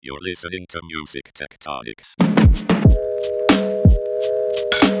You're listening to Music Tectonics.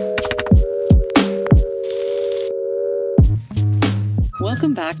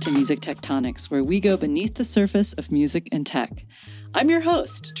 Welcome back to Music Tectonics, where we go beneath the surface of music and tech. I'm your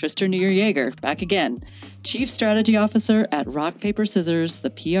host, Tristan Neer-Jaeger, back again, Chief Strategy Officer at Rock Paper Scissors, the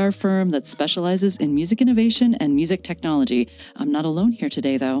PR firm that specializes in music innovation and music technology. I'm not alone here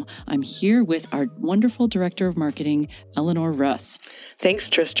today, though. I'm here with our wonderful Director of Marketing, Eleanor Rust. Thanks,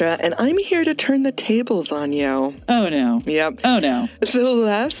 Tristra, and I'm here to turn the tables on you. Oh, no. Yep. Oh, no. So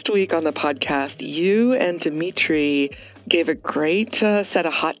last week on the podcast, you and Dimitri gave a great set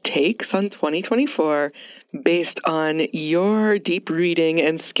of hot takes on 2024 based on your deep reading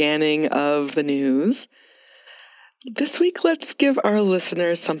and scanning of the news. This week, let's give our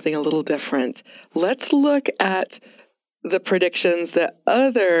listeners something a little different. Let's look at the predictions that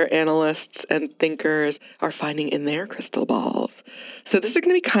other analysts and thinkers are finding in their crystal balls. So this is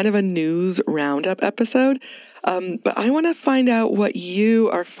going to be kind of a news roundup episode, but I want to find out what you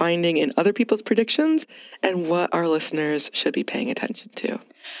are finding in other people's predictions and what our listeners should be paying attention to.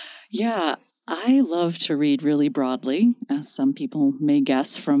 Yeah, I love to read really broadly, as some people may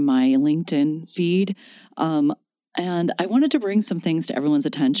guess from my LinkedIn feed. And I wanted to bring some things to everyone's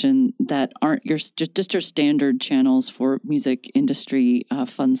attention that aren't just your standard channels for music industry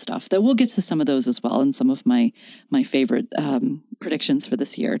fun stuff. Though we'll get to some of those as well, and some of my favorite predictions for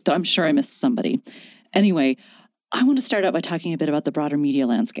this year. Though I'm sure I missed somebody. Anyway, I want to start out by talking a bit about the broader media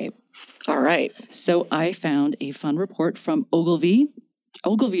landscape. All right. So I found a fun report from Ogilvy,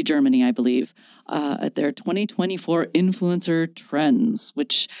 Germany, I believe, at their 2024 influencer trends,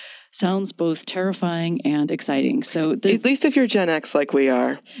 which sounds both terrifying and exciting. So at least if you're Gen X like we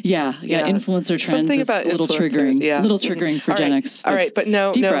are. Yeah. Influencer trends Something is about a little triggering. Yeah. A little triggering for Gen X. All right, but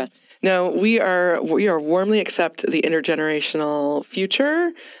no. Breath. No, we are warmly accept the intergenerational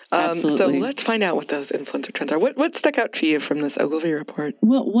future. Absolutely. So let's find out what those influencer trends are. What stuck out to you from this Ogilvy report?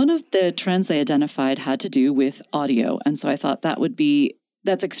 Well, one of the trends they identified had to do with audio. And so I thought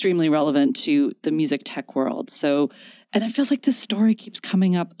that's extremely relevant to the music tech world. And I feel like this story keeps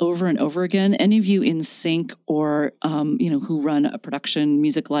coming up over and over again. Any of you in sync or, who run a production,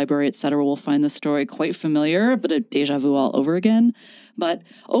 music library, et cetera, will find this story quite familiar, but a deja vu all over again. But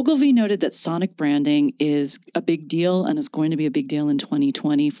Ogilvy noted that sonic branding is a big deal and is going to be a big deal in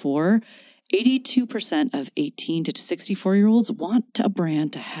 2024. 82% of 18 to 64-year-olds want a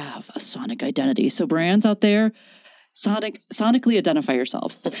brand to have a sonic identity. So brands out there, sonically identify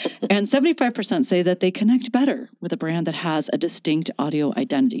yourself. And 75% say that they connect better with a brand that has a distinct audio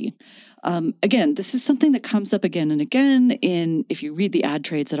identity. Again, this is something that comes up again and again. If you read the ad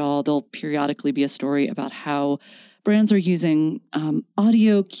trades at all, there'll periodically be a story about how brands are using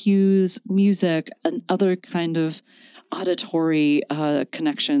audio cues, music, and other kind of auditory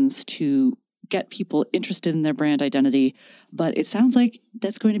connections to get people interested in their brand identity. But it sounds like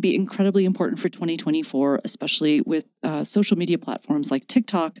that's going to be incredibly important for 2024, especially with social media platforms like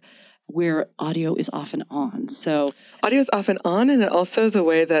TikTok, where audio is often on. So audio is often on, and it also is a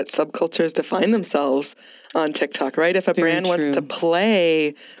way that subcultures define themselves on TikTok, right? If a brand wants to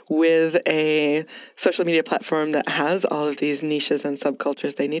play with a social media platform that has all of these niches and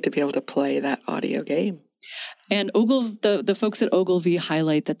subcultures, they need to be able to play that audio game. And the folks at Ogilvy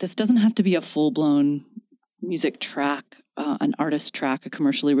highlight that this doesn't have to be a full-blown music track, an artist track, a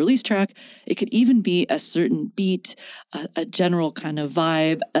commercially released track. It could even be a certain beat, a general kind of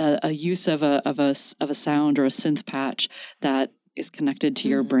vibe, a use of a sound or a synth patch that is connected to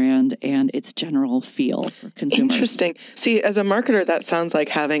your brand and its general feel for consumers. Interesting. See, as a marketer, that sounds like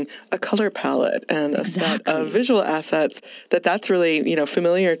having a color palette and a set of visual assets that's really,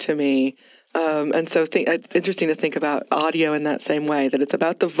 familiar to me. And so it's interesting to think about audio in that same way, that it's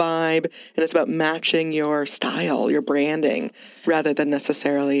about the vibe and it's about matching your style, your branding, rather than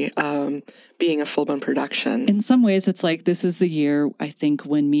necessarily being a full-blown production. In some ways, it's like this is the year, I think,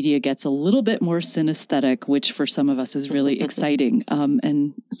 when media gets a little bit more synesthetic, which for some of us is really exciting.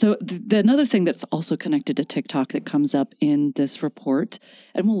 And so another thing that's also connected to TikTok that comes up in this report,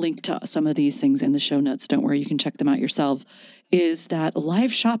 and we'll link to some of these things in the show notes, don't worry, you can check them out yourself, is that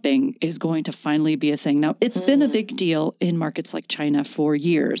live shopping is going to finally be a thing. Now, it's been a big deal in markets like China for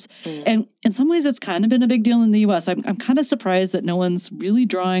years. And in some ways, it's kind of been a big deal in the U.S. I'm kind of surprised that no one's really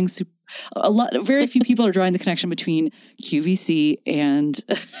drawing very few people are drawing the connection between QVC and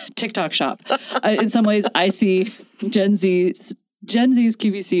TikTok Shop. In some ways, I see Gen Z Gen Z's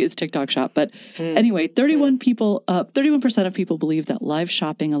QVC is TikTok Shop. But anyway, 31% of people believe that live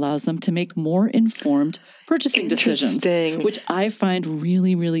shopping allows them to make more informed purchasing decisions, which I find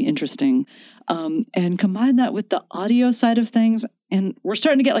really, really interesting. And combine that with the audio side of things, and we're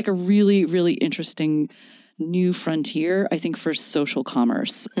starting to get like a really, really interesting new frontier, I think, for social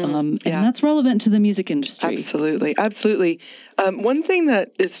commerce. And that's relevant to the music industry. Absolutely. Absolutely. One thing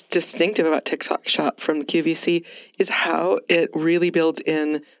that is distinctive about TikTok Shop from QVC is how it really builds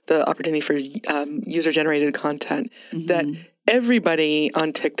in the opportunity for user-generated content, that everybody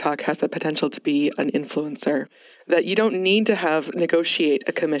on TikTok has the potential to be an influencer, that you don't need to negotiate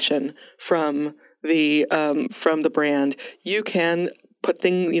a commission from the brand. You can put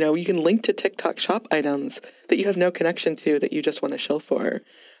you can link to TikTok Shop items that you have no connection to that you just want to shill for.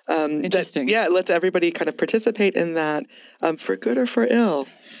 Interesting. It lets everybody kind of participate in that for good or for ill.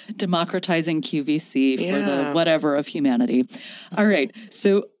 Democratizing QVC for the whatever of humanity. All right.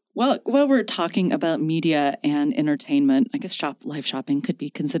 So while we're talking about media and entertainment, I guess live shopping could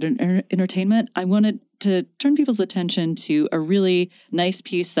be considered entertainment. I wanted to turn people's attention to a really nice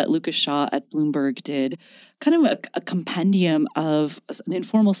piece that Lucas Shaw at Bloomberg did, kind of a compendium of an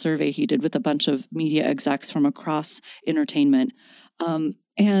informal survey he did with a bunch of media execs from across entertainment.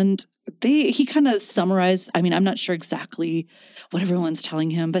 And he kind of summarized, I mean, I'm not sure exactly what everyone's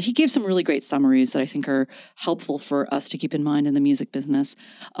telling him, but he gave some really great summaries that I think are helpful for us to keep in mind in the music business.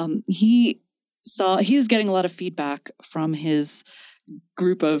 He was getting a lot of feedback from his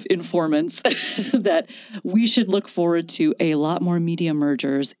group of informants that we should look forward to a lot more media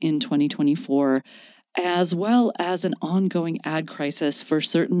mergers in 2024, as well as an ongoing ad crisis for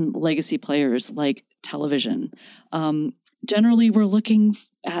certain legacy players like television. Generally, we're looking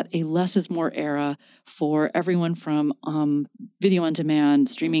at a less is more era for everyone from video on demand,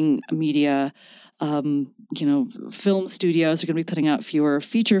 streaming media, film studios are going to be putting out fewer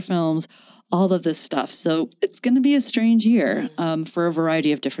feature films, all of this stuff. So it's going to be a strange year for a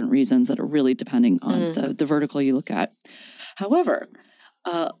variety of different reasons that are really depending on the vertical you look at. However,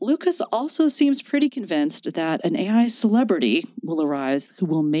 Lucas also seems pretty convinced that an AI celebrity will arise who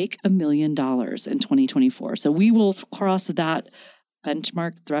will make $1 million in 2024. So we will cross that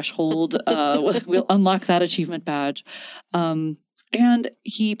benchmark threshold. We'll unlock that achievement badge. And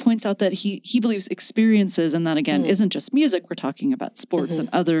he points out that he believes experiences, and that again isn't just music, we're talking about sports and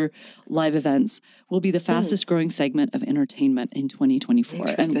other live events, will be the fastest growing segment of entertainment in 2024.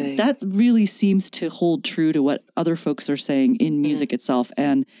 And that really seems to hold true to what other folks are saying in music itself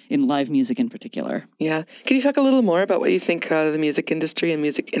and in live music in particular. Yeah. Can you talk a little more about what you think the music industry and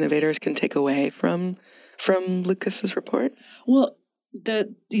music innovators can take away from Lucas's report? Well,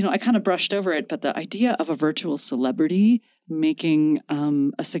 I kind of brushed over it, but the idea of a virtual celebrity making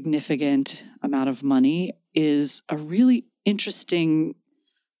a significant amount of money is a really interesting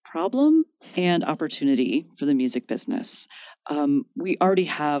problem and opportunity for the music business. We already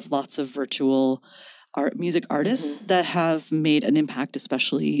have lots of virtual music artists that have made an impact,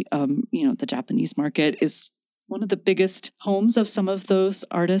 especially, the Japanese market is one of the biggest homes of some of those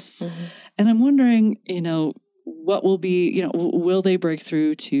artists. And I'm wondering, what will be, will they break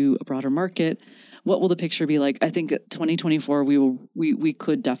through to a broader market? What will the picture be like? I think 2024, we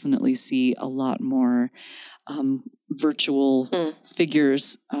could definitely see a lot more virtual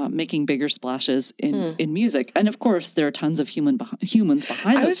figures making bigger splashes in music. And of course, there are tons of humans behind those figures.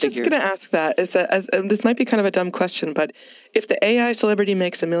 I was just going to ask that. This might be kind of a dumb question, but if the AI celebrity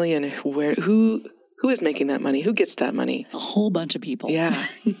makes $1 million, who is making that money? Who gets that money? A whole bunch of people. Yeah.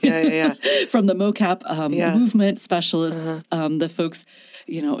 From the mocap movement specialists, the folks,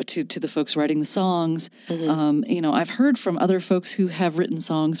 to the folks writing the songs. I've heard from other folks who have written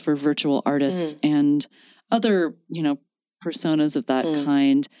songs for virtual artists and other, personas of that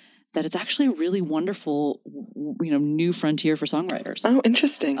kind, that it's actually a really wonderful, new frontier for songwriters. Oh,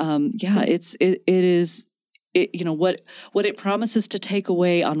 interesting. It is. What it promises to take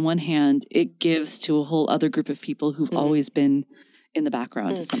away on one hand, it gives to a whole other group of people who've always been in the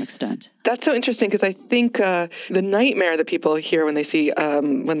background to some extent. That's so interesting because I think the nightmare that people hear when they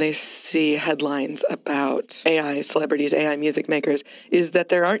see headlines about AI celebrities, AI music makers, is that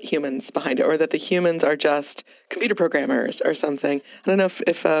there aren't humans behind it, or that the humans are just computer programmers or something. I don't know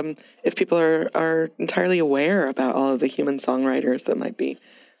if people are entirely aware about all of the human songwriters that might be.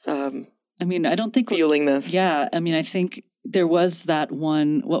 I don't think fueling this. Yeah. I think there was that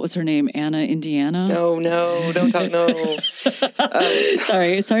one, what was her name? Anna Indiana? No, don't talk, no.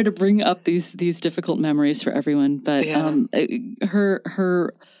 Sorry to bring up these difficult memories for everyone, but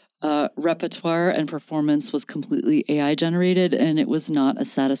her repertoire and performance was completely AI generated, and it was not a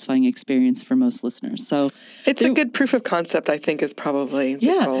satisfying experience for most listeners. So it's a good proof of concept, I think, is probably the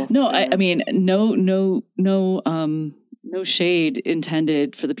goal. No, I mean, no shade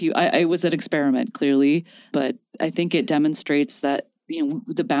intended for the people. I was an experiment, clearly, but I think it demonstrates that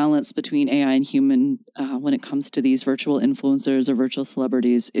the balance between AI and human when it comes to these virtual influencers or virtual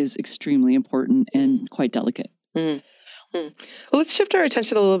celebrities is extremely important and quite delicate. Mm. Well, let's shift our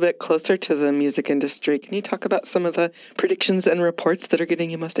attention a little bit closer to the music industry. Can you talk about some of the predictions and reports that are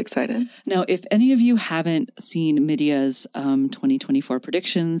getting you most excited? Now, if any of you haven't seen Media's 2024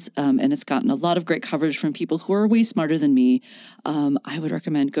 predictions, and it's gotten a lot of great coverage from people who are way smarter than me, I would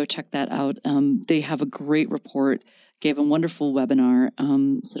recommend go check that out. They have a great report, gave a wonderful webinar,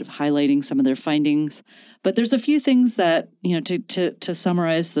 sort of highlighting some of their findings. But there's a few things that, to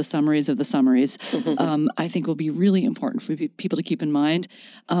summarize the summaries of the summaries, I think will be really important for people to keep in mind.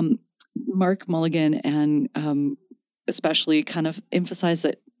 Mark Mulligan and especially kind of emphasized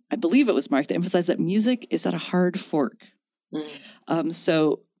that, I believe it was Mark, that emphasized that music is at a hard fork.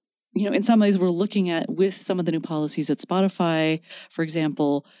 So in some ways, we're looking at, with some of the new policies at Spotify, for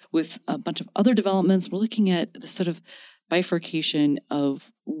example, with a bunch of other developments, we're looking at the sort of bifurcation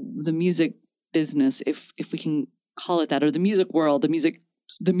of the music business, if we can call it that, or the music world, the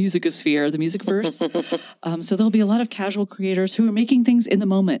musicosphere, the musicverse. So there'll be a lot of casual creators who are making things in the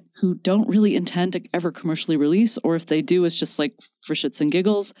moment, who don't really intend to ever commercially release, or if they do, it's just like for shits and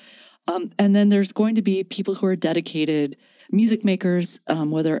giggles. And then there's going to be people who are dedicated music makers,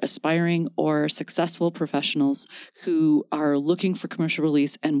 whether aspiring or successful professionals who are looking for commercial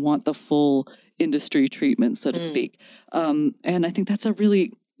release and want the full industry treatment, so to speak. And I think that's a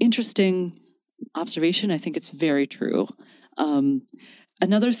really interesting observation. I think it's very true.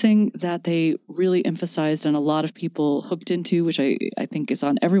 Another thing that they really emphasized and a lot of people hooked into, which I think is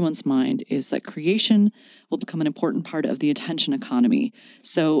on everyone's mind, is that creation will become an important part of the attention economy.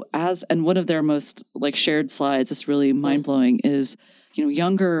 So and one of their most shared slides, it's really mind-blowing, is,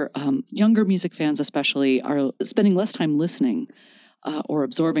 younger music fans especially are spending less time listening or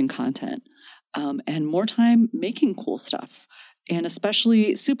absorbing content and more time making cool stuff. And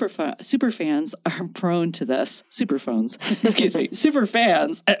especially super fans are prone to this. Super fans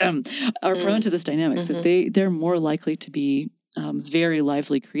are prone to this dynamic. So they're more likely to be very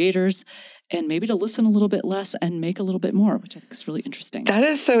lively creators and maybe to listen a little bit less and make a little bit more, which I think is really interesting. That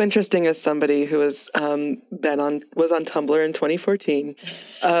is so interesting as somebody who was on Tumblr in 2014,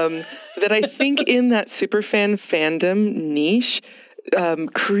 that I think in that superfan fandom niche,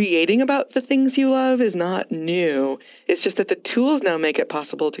 creating about the things you love is not new. It's just that the tools now make it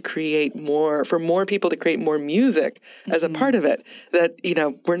possible to create more, for more people to create more music as a part of it. That,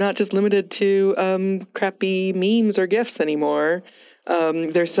 we're not just limited to crappy memes or GIFs anymore.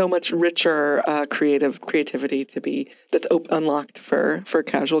 There's so much richer creativity that's unlocked for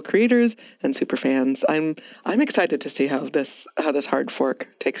casual creators and super fans. I'm excited to see how this hard fork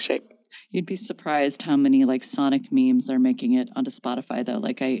takes shape. You'd be surprised how many Sonic memes are making it onto Spotify, though.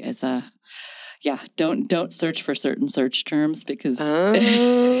 Don't search for certain search terms because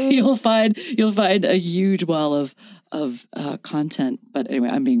you'll find a huge wall of content. But anyway,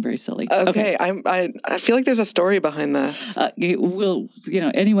 I'm being very silly. Okay. I feel like there's a story behind this.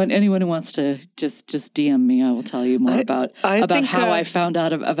 Anyone who wants to just DM me, I will tell you more about how I found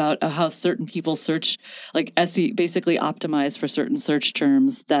out about how certain people search, SE basically optimized for certain search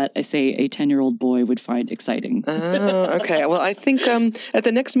terms that I say a 10-year-old boy would find exciting. Oh, okay. Well, I think at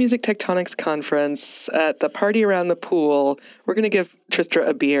the next Music Tectonics conference at the party around the pool, we're going to give Tristra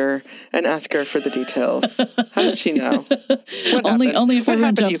a beer and ask her for the details. How does she know? Only if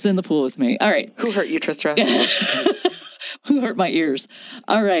everyone jumps in the pool with me. All right. Who hurt you, Tristra? Who hurt my ears?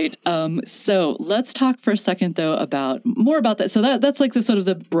 All right. So let's talk for a second, though, more about that. So that's the sort of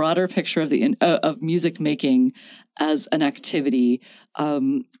the broader picture of of music making as an activity.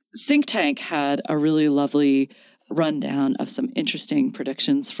 Think Tank had a really lovely rundown of some interesting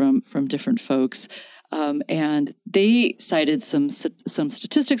predictions from different folks. And they cited some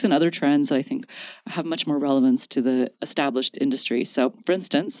statistics and other trends that I think have much more relevance to the established industry. So, for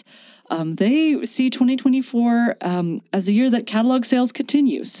instance, they see 2024 as a year that catalog sales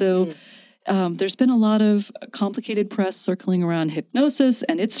continue. So there's been a lot of complicated press circling around Hipgnosis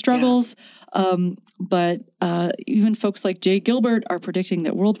and its struggles. But even folks like Jay Gilbert are predicting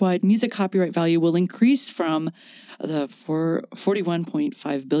that worldwide music copyright value will increase from the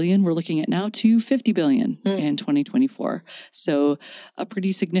 41.5 billion we're looking at now to 50 billion in 2024. So a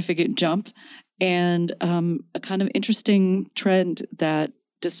pretty significant jump and a kind of interesting trend that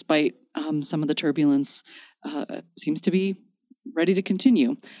despite some of the turbulence seems to be ready to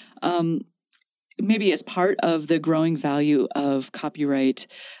continue. Maybe as part of the growing value of copyright,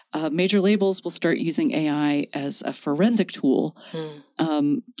 major labels will start using AI as a forensic tool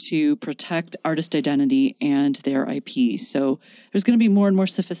to protect artist identity and their IP. So there's going to be more and more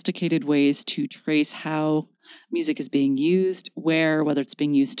sophisticated ways to trace how music is being used, whether it's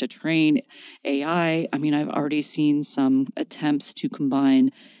being used to train AI. I mean, I've already seen some attempts to combine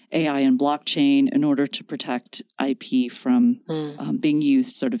AI and blockchain in order to protect IP from being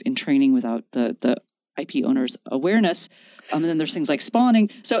used sort of in training without the IP owner's awareness. And then there's things like spawning.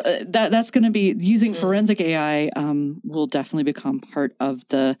 So that's going to be using forensic AI will definitely become part of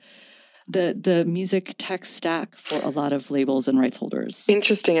the music tech stack for a lot of labels and rights holders.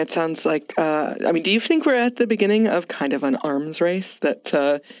 Interesting. It sounds like, do you think we're at the beginning of kind of an arms race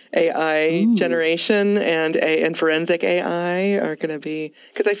that AI generation and forensic AI are going to be?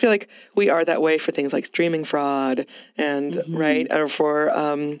 Because I feel like we are that way for things like streaming fraud and, right,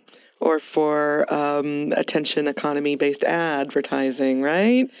 or for attention economy-based advertising,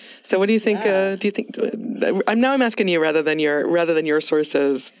 right? So, what do you think? Do you think? I'm asking you rather than your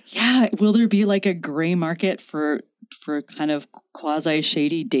sources. Yeah, will there be like a gray market for kind of quasi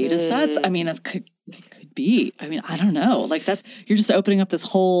shady data sets? I mean, it could be. I mean, I don't know. Like you're just opening up this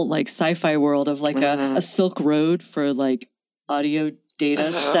whole like sci-fi world of like a Silk Road for like audio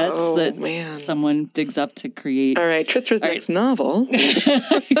data sets that someone digs up to create. All right, Tristra's next novel.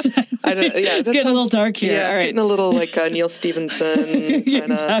 Exactly. It's getting a little dark here. Yeah, it's getting a little like Neil Stephenson.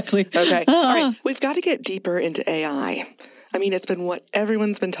 Exactly. Okay. All right, we've got to get deeper into AI. I mean, it's been what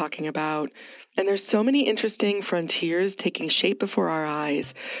everyone's been talking about, and there's so many interesting frontiers taking shape before our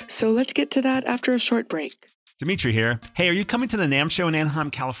eyes. So let's get to that after a short break. Dimitri here. Hey, are you coming to the NAMM show in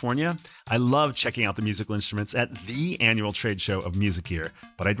Anaheim, California? I love checking out the musical instruments at the annual trade show of Music Gear,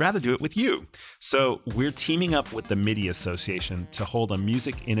 but I'd rather do it with you. So we're teaming up with the MIDI Association to hold a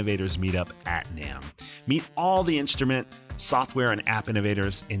Music Innovators Meetup at NAMM. Meet all the instrument, software, and app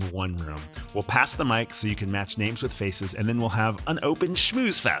innovators in one room. We'll pass the mic so you can match names with faces, and then we'll have an open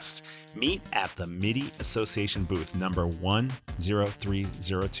schmooze fest. Meet at the MIDI Association booth number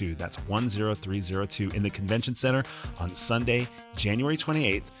 10302. That's 10302 in the Convention Center on Sunday, January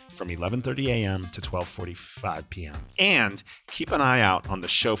 28th from 11:30 a.m. to 12:45 p.m. And keep an eye out on the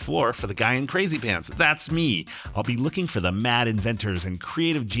show floor for the guy in crazy pants. That's me. I'll be looking for the mad inventors and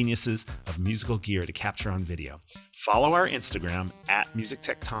creative geniuses of musical gear to capture on video. Follow our Instagram at Music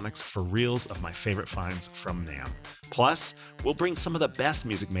Tectonics for reels of my favorite finds from NAMM. Plus, we'll bring some of the best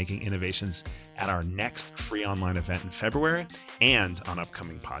music-making innovations at our next free online event in February and on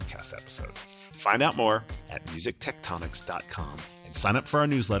upcoming podcast episodes. Find out more at musictectonics.com and sign up for our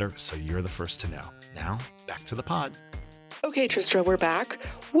newsletter so you're the first to know. Now, back to the pod. Okay, Tristra, we're back.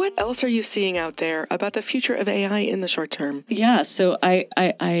 What else are you seeing out there about the future of AI in the short term? Yeah, so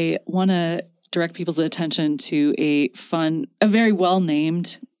I want to direct people's attention to a very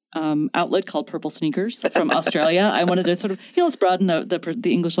well-named outlet called Purple Sneakers from Australia. I wanted to sort of, let's broaden the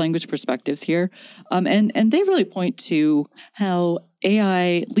English language perspectives here. And they really point to how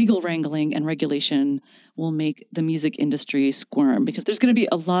AI, legal wrangling, and regulation will make the music industry squirm, because there's going to be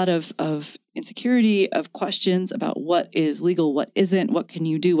a lot of insecurity, of questions about what is legal, what isn't, what can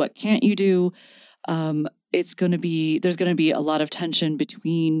you do, what can't you do. There's going to be a lot of tension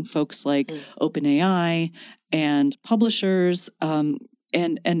between folks like OpenAI and publishers.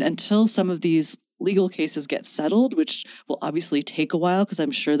 And until some of these legal cases get settled, which will obviously take a while because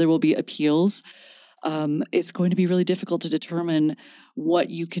I'm sure there will be appeals, it's going to be really difficult to determine what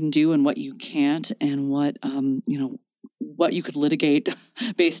you can do and what you can't, and what you could litigate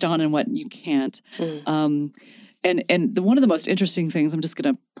based on and what you can't. And one of the most interesting things, I'm just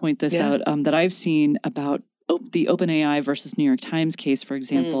going to point this out, that I've seen about the OpenAI versus New York Times case, for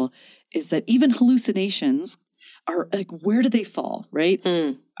example, is that even hallucinations are like, where do they fall, right?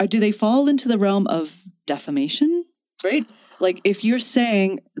 Do they fall into the realm of defamation, right? Like if you're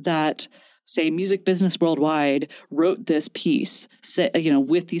saying that, say, Music Business Worldwide wrote this piece,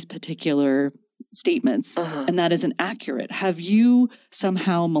 with these particular statements, and that isn't accurate, have you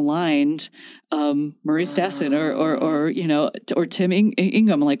somehow maligned Maurice Dassin or Tim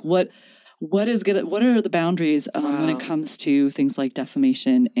Ingham? Like what are the boundaries when it comes to things like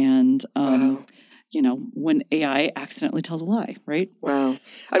defamation and when AI accidentally tells a lie, right? Wow.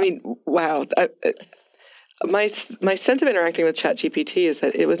 I mean, wow. My sense of interacting with ChatGPT is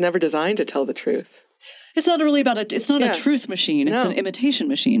that it was never designed to tell the truth. It's not really about it. It's not a truth machine. It's an imitation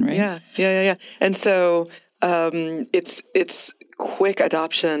machine, right? Yeah. And so its quick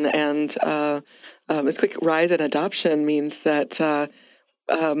adoption and its quick rise in adoption means that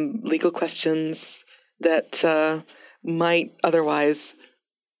legal questions that might otherwise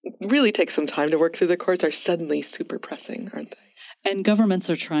really take some time to work through the courts are suddenly super pressing, aren't they? And governments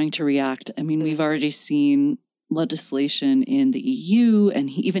are trying to react. I mean, we've already seen legislation in the EU and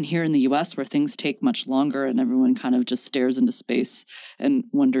even here in the US where things take much longer and everyone kind of just stares into space and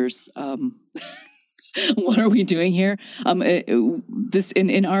wonders, what are we doing here? This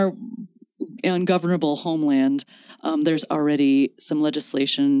in our ungovernable homeland, there's already some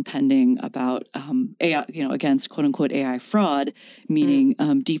legislation pending about AI, against quote unquote AI fraud, meaning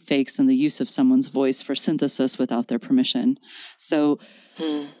deepfakes and the use of someone's voice for synthesis without their permission. So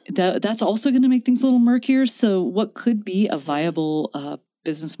that's also going to make things a little murkier. So what could be a viable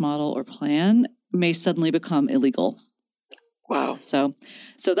business model or plan may suddenly become illegal. Wow. So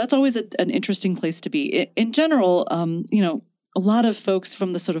that's always an interesting place to be. In general, a lot of folks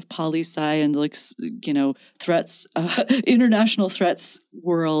from the sort of poli-sci and threats, international threats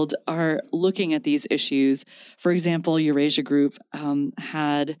world are looking at these issues. For example, Eurasia Group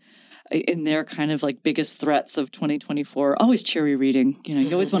had in their kind of like biggest threats of 2024, always cherry reading.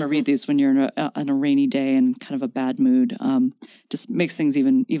 You always want to read these when you're on a rainy day and kind of a bad mood. Just makes things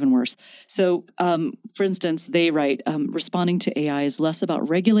even worse. So, for instance, they write, responding to AI is less about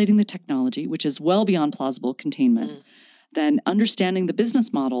regulating the technology, which is well beyond plausible containment, than understanding the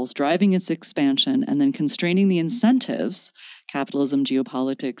business models driving its expansion and then constraining the incentives, capitalism,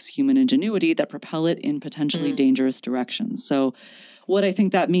 geopolitics, human ingenuity, that propel it in potentially dangerous directions. So what I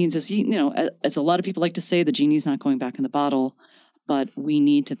think that means is, as a lot of people like to say, the genie's not going back in the bottle, but we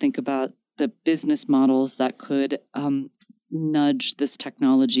need to think about the business models that could nudge this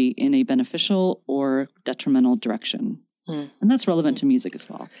technology in a beneficial or detrimental direction. And that's relevant to music as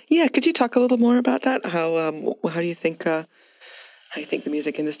well. Yeah, could you talk a little more about that? How do you think the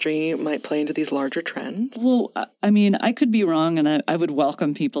music industry might play into these larger trends? Well, I mean, I could be wrong, and I would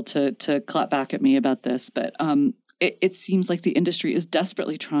welcome people to clap back at me about this, but it seems like the industry is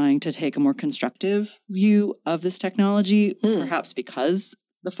desperately trying to take a more constructive view of this technology, perhaps because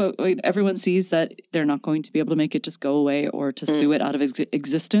everyone sees that they're not going to be able to make it just go away or to sue it out of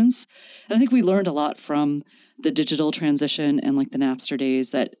existence. And I think we learned a lot from the digital transition and like the Napster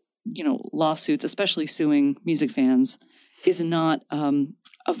days that, lawsuits, especially suing music fans, is not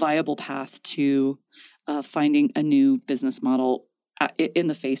a viable path to finding a new business model in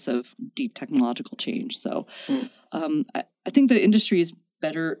the face of deep technological change. So I think the industry is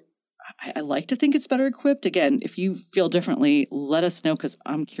better. I like to think it's better equipped. Again, if you feel differently, let us know because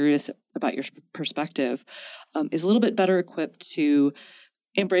I'm curious about your perspective. Is a little bit better equipped to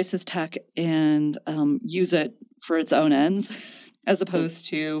embrace this tech and use it for its own ends, as opposed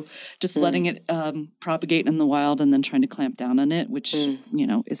to just letting it propagate in the wild and then trying to clamp down on it, which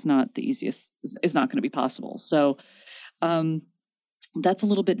is not the easiest. Is not going to be possible. So that's a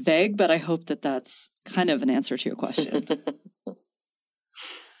little bit vague, but I hope that that's kind of an answer to your question.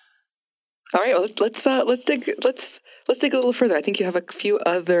 All right, well, let's dig a little further. I think you have a few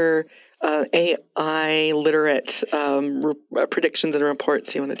other AI literate predictions and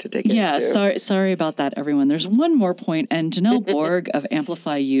reports you wanted to dig into. Yeah, sorry about that, everyone. There's one more point, and Janelle Borg of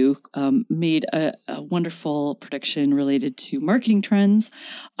Amplify You made a wonderful prediction related to marketing trends.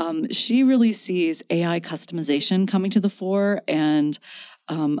 She really sees AI customization coming to the fore, and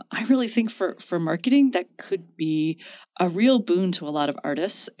I really think for marketing, that could be a real boon to a lot of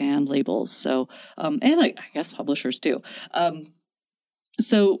artists and labels. So, and I guess publishers too.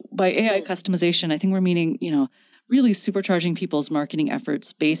 So by AI customization, I think we're meaning, really supercharging people's marketing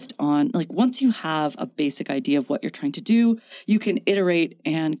efforts based on, like, once you have a basic idea of what you're trying to do, you can iterate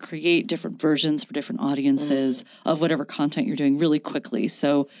and create different versions for different audiences of whatever content you're doing really quickly.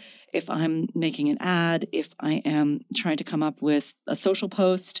 So if I'm making an ad, if I am trying to come up with a social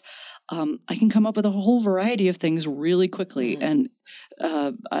post, I can come up with a whole variety of things really quickly. And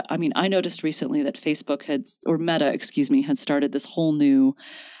I noticed recently that Facebook Meta, had started this whole new,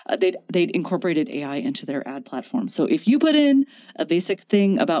 they'd incorporated AI into their ad platform. So if you put in a basic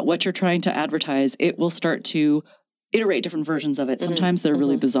thing about what you're trying to advertise, it will start to iterate different versions of it. Sometimes they're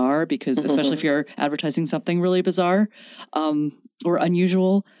really bizarre because, especially if you're advertising something really bizarre or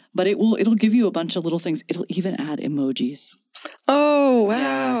unusual, but it'll give you a bunch of little things. It'll even add emojis. Oh,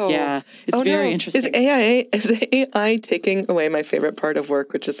 wow. Yeah. It's very interesting. Is AI taking away my favorite part of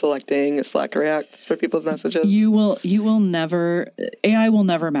work, which is selecting Slack reacts for people's messages? AI will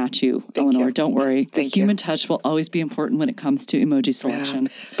never match you, Eleanor. Don't worry. The human touch will always be important when it comes to emoji selection.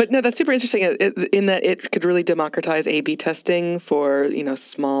 Yeah. But no, that's super interesting in that it could really democratize A/B testing for,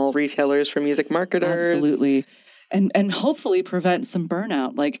 small retailers, for music marketers. Absolutely. And hopefully prevent some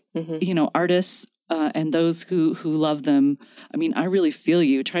burnout. Like, artists and those who love them. I mean, I really feel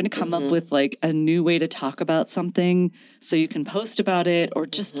you trying to come up with like a new way to talk about something so you can post about it, or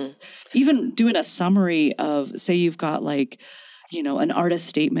just even doing a summary of, say you've got like, you know, an artist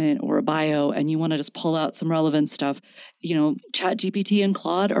statement or a bio and you want to just pull out some relevant stuff. You know, ChatGPT and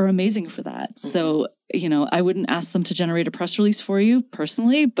Claude are amazing for that. So, you know, I wouldn't ask them to generate a press release for you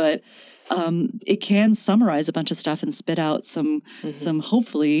personally, but it can summarize a bunch of stuff and spit out some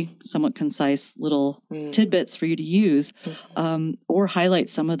hopefully somewhat concise little tidbits for you to use, or highlight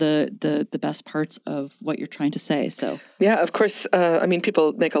some of the best parts of what you're trying to say. So yeah, of course. I mean,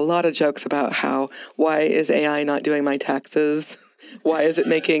 people make a lot of jokes about why is AI not doing my taxes? Why is it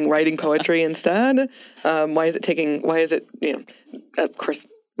making writing poetry instead? Why is it, you know, of course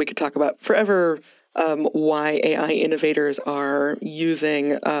we could talk about forever why AI innovators are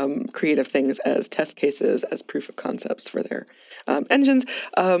using creative things as test cases, as proof of concepts for their engines.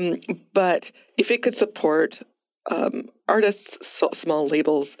 But if it could support artists, small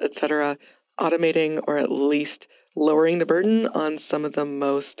labels, etc., automating or at least lowering the burden on some of the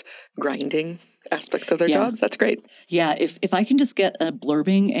most grinding aspects of their jobs, that's great. Yeah, if I can just get a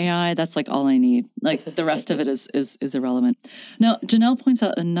blurbing AI, that's like all I need. Like the rest of it is irrelevant. Now, Janelle points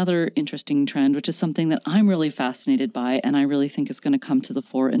out another interesting trend, which is something that I'm really fascinated by, and I really think is going to come to the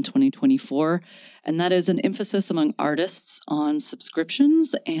fore in 2024. And that is an emphasis among artists on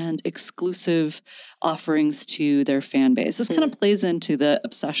subscriptions and exclusive offerings to their fan base. This kind of plays into the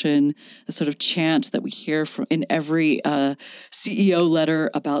obsession, the sort of chant that we hear from in every CEO letter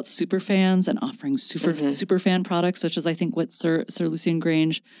about superfans and offering superfan products, such as I think what Sir Lucian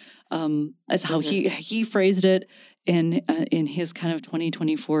Grange, as how he phrased it in his kind of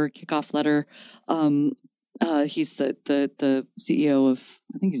 2024 kickoff letter. He's the CEO of,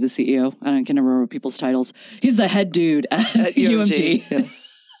 I think he's the CEO. I can never remember people's titles. He's the head dude at UMG. Yeah.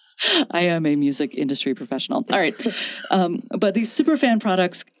 I am a music industry professional. All right. But these superfan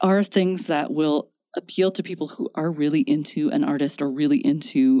products are things that will appeal to people who are really into an artist or really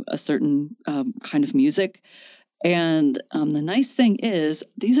into a certain kind of music. And the nice thing is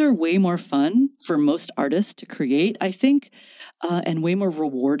these are way more fun for most artists to create, I think, and way more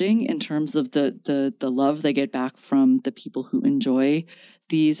rewarding in terms of the love they get back from the people who enjoy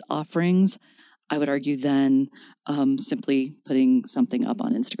these offerings, I would argue, than simply putting something up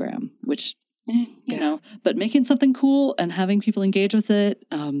on Instagram, which, you know, but making something cool and having people engage with it,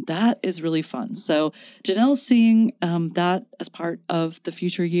 that is really fun. So Janelle's seeing that as part of the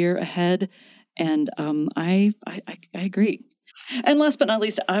future year ahead. And I agree. And last but not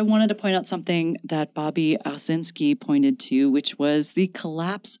least, I wanted to point out something that Bobby Owsinski pointed to, which was the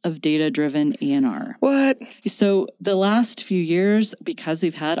collapse of data-driven A&R. What? So the last few years, because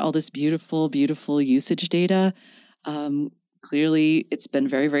we've had all this beautiful, beautiful usage data, clearly it's been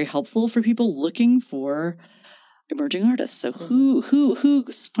very, very helpful for people looking for emerging artists. So who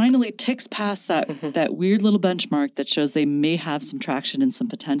finally ticks past that weird little benchmark that shows they may have some traction and some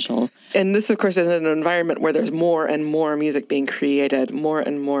potential. And this, of course, is an environment where there's more and more music being created, more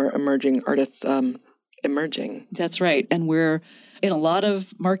and more emerging artists emerging. That's right. And we're in a lot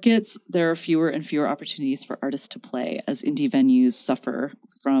of markets, there are fewer and fewer opportunities for artists to play as indie venues suffer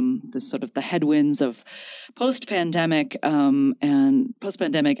from the sort of the headwinds of post-pandemic and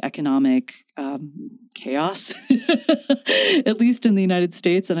post-pandemic economic chaos, at least in the United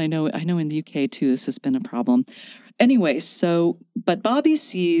States. And I know in the UK too, this has been a problem. Anyway, but Bobby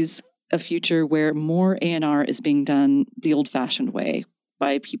sees a future where more A&R is being done the old-fashioned way,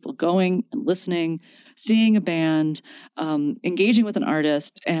 by people going and listening, seeing a band, engaging with an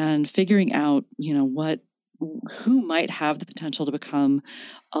artist, and figuring out, you know, who might have the potential to become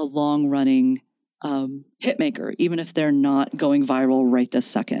a long-running hit maker, even if they're not going viral right this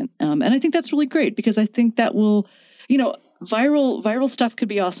second. And I think that's really great because I think that will, you know, viral stuff could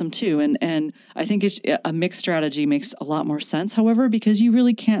be awesome too. And I think a mixed strategy makes a lot more sense, however, because you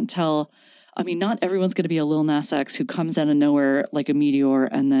really can't tell. I mean, not everyone's going to be a Lil Nas X who comes out of nowhere like a meteor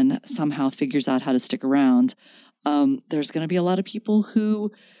and then somehow figures out how to stick around. There's going to be a lot of people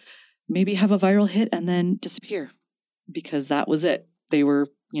who maybe have a viral hit and then disappear because that was it. They were,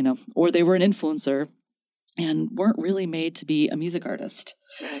 you know, or they were an influencer and weren't really made to be a music artist.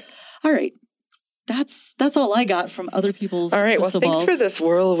 Right. All right. That's all I got from other people's All right. Well, crystal thanks balls. for this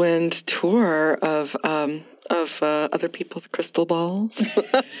whirlwind tour of other people's crystal balls.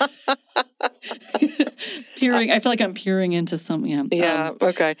 I feel like I'm peering into some. Yeah.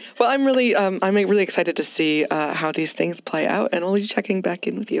 Okay. Well, I'm really excited to see how these things play out, and I'll be checking back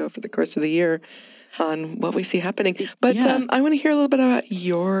in with you over the course of the year on what we see happening. But I want to hear a little bit about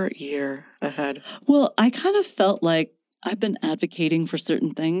your year ahead. Well, I kind of felt like I've been advocating for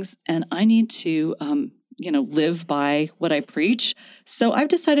certain things, and I need to, live by what I preach. So I've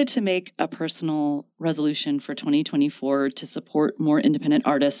decided to make a personal resolution for 2024 to support more independent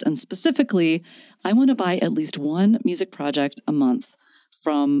artists. And specifically, I want to buy at least one music project a month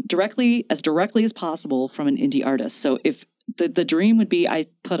from directly as possible from an indie artist. So if the dream would be I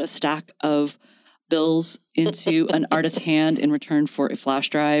put a stack of bills into an artist's hand in return for a flash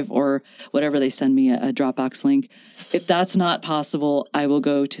drive or whatever they send me, a Dropbox link. If that's not possible, I will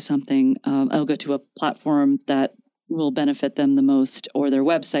go to something, I'll go to a platform that will benefit them the most or their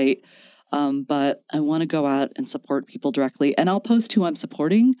website. But I want to go out and support people directly. And I'll post who I'm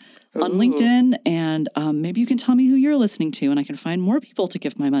supporting on LinkedIn. And maybe you can tell me who you're listening to and I can find more people to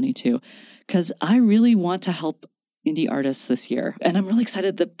give my money to. Because I really want to help indie artists this year. And I'm really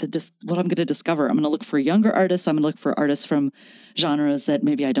excited what I'm going to discover. I'm going to look for younger artists. I'm going to look for artists from genres that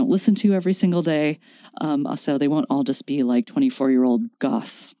maybe I don't listen to every single day. So they won't all just be like 24-year-old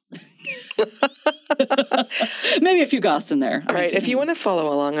goths. Maybe a few goths in there. All right. If you want to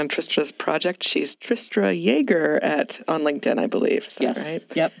follow along on Tristra's project, she's Tristra Yeager on LinkedIn, I believe. Is that yes. right?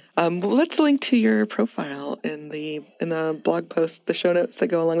 Yep. Well, let's link to your profile in the blog post, the show notes that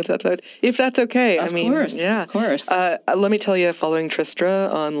go along with that episode, if that's okay. Of course. Yeah. Of course. Let me tell you, following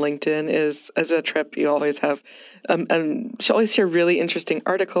Tristra on LinkedIn is a trip. You always have, and she always share really interesting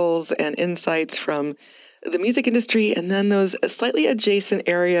articles and insights from the music industry, and then those slightly adjacent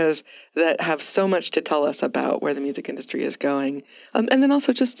areas that have so much to tell us about where the music industry is going. And then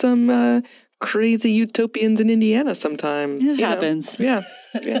also just some crazy utopians in Indiana sometimes. It happens. Yeah.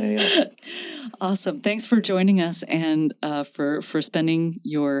 Awesome. Thanks for joining us and for spending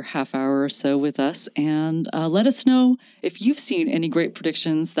your half hour or so with us. And let us know if you've seen any great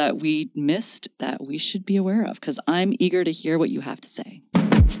predictions that we missed that we should be aware of, because I'm eager to hear what you have to say.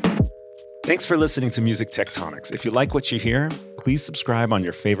 Thanks for listening to Music Tectonics. If you like what you hear, please subscribe on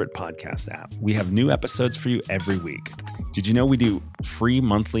your favorite podcast app. We have new episodes for you every week. Did you know we do free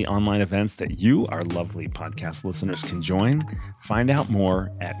monthly online events that you, our lovely podcast listeners, can join? Find out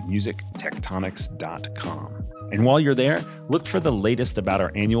more at musictectonics.com. And while you're there, look for the latest about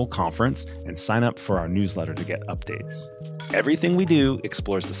our annual conference and sign up for our newsletter to get updates. Everything we do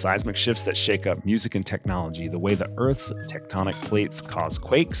explores the seismic shifts that shake up music and technology, the way the Earth's tectonic plates cause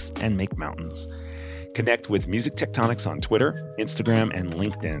quakes and make mountains. Connect with Music Tectonics on Twitter, Instagram, and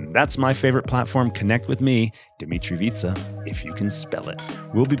LinkedIn. That's my favorite platform. Connect with me, Dmitri Vitsa, if you can spell it.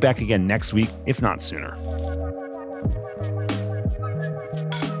 We'll be back again next week, if not sooner.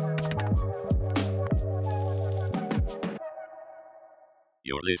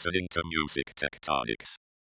 You're listening to Music Tectonics.